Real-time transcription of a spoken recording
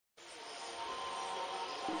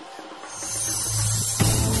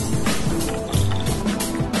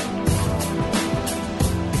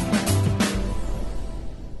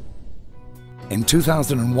In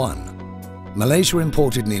 2001, Malaysia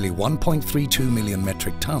imported nearly 1.32 million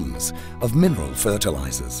metric tons of mineral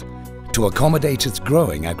fertilizers to accommodate its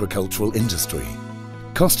growing agricultural industry,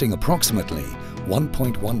 costing approximately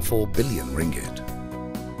 1.14 billion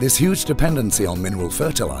ringgit. This huge dependency on mineral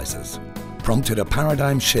fertilizers prompted a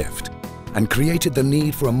paradigm shift and created the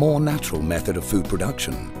need for a more natural method of food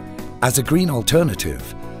production. As a green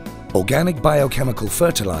alternative, organic biochemical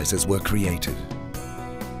fertilizers were created.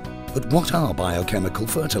 But what are biochemical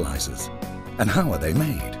fertilizers and how are they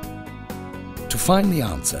made? To find the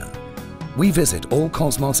answer, we visit All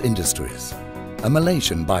Cosmos Industries, a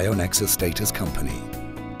Malaysian BioNexus status company.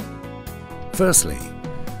 Firstly,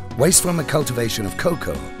 waste from the cultivation of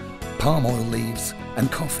cocoa, palm oil leaves and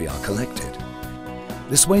coffee are collected.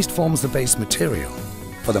 This waste forms the base material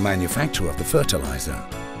for the manufacture of the fertilizer.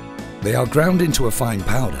 They are ground into a fine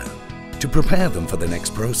powder to prepare them for the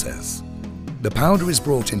next process. The powder is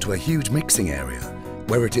brought into a huge mixing area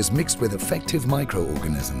where it is mixed with effective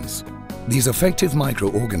microorganisms. These effective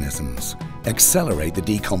microorganisms accelerate the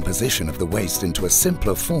decomposition of the waste into a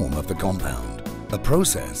simpler form of the compound. A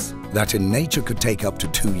process that in nature could take up to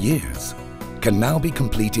 2 years can now be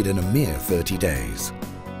completed in a mere 30 days.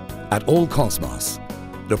 At All Cosmos,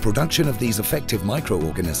 the production of these effective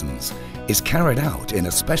microorganisms is carried out in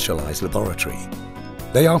a specialized laboratory.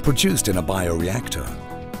 They are produced in a bioreactor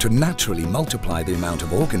to naturally multiply the amount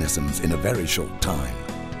of organisms in a very short time.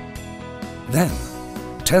 Then,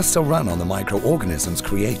 tests are run on the microorganisms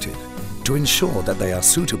created to ensure that they are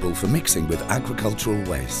suitable for mixing with agricultural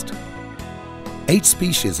waste. 8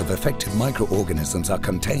 species of effective microorganisms are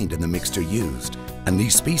contained in the mixture used, and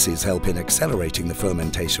these species help in accelerating the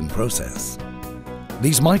fermentation process.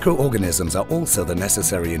 These microorganisms are also the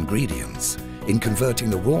necessary ingredients in converting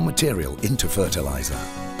the raw material into fertilizer.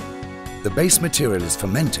 The base material is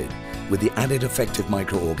fermented with the added effective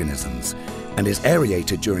microorganisms and is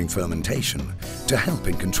aerated during fermentation to help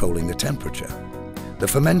in controlling the temperature. The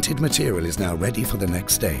fermented material is now ready for the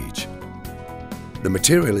next stage. The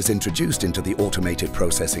material is introduced into the automated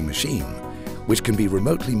processing machine, which can be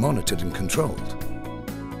remotely monitored and controlled.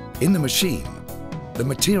 In the machine, the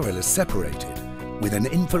material is separated with an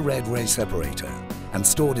infrared ray separator and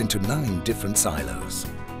stored into 9 different silos.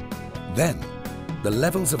 Then, the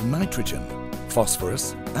levels of nitrogen,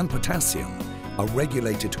 phosphorus and potassium are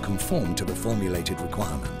regulated to conform to the formulated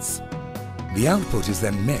requirements. The output is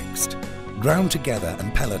then mixed, ground together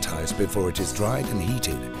and pelletized before it is dried and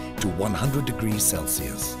heated to 100 degrees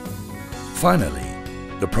Celsius. Finally,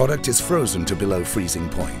 the product is frozen to below freezing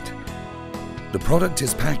point. The product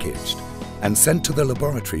is packaged and sent to the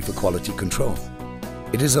laboratory for quality control.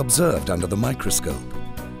 It is observed under the microscope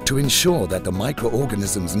to ensure that the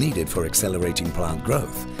microorganisms needed for accelerating plant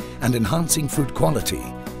growth and enhancing fruit quality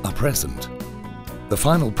are present. The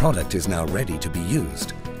final product is now ready to be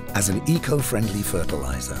used as an eco-friendly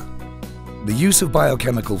fertilizer. The use of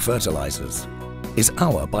biochemical fertilizers is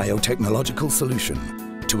our biotechnological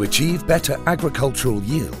solution to achieve better agricultural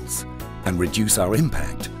yields and reduce our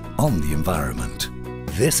impact on the environment.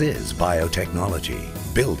 This is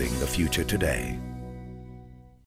biotechnology, building the future today.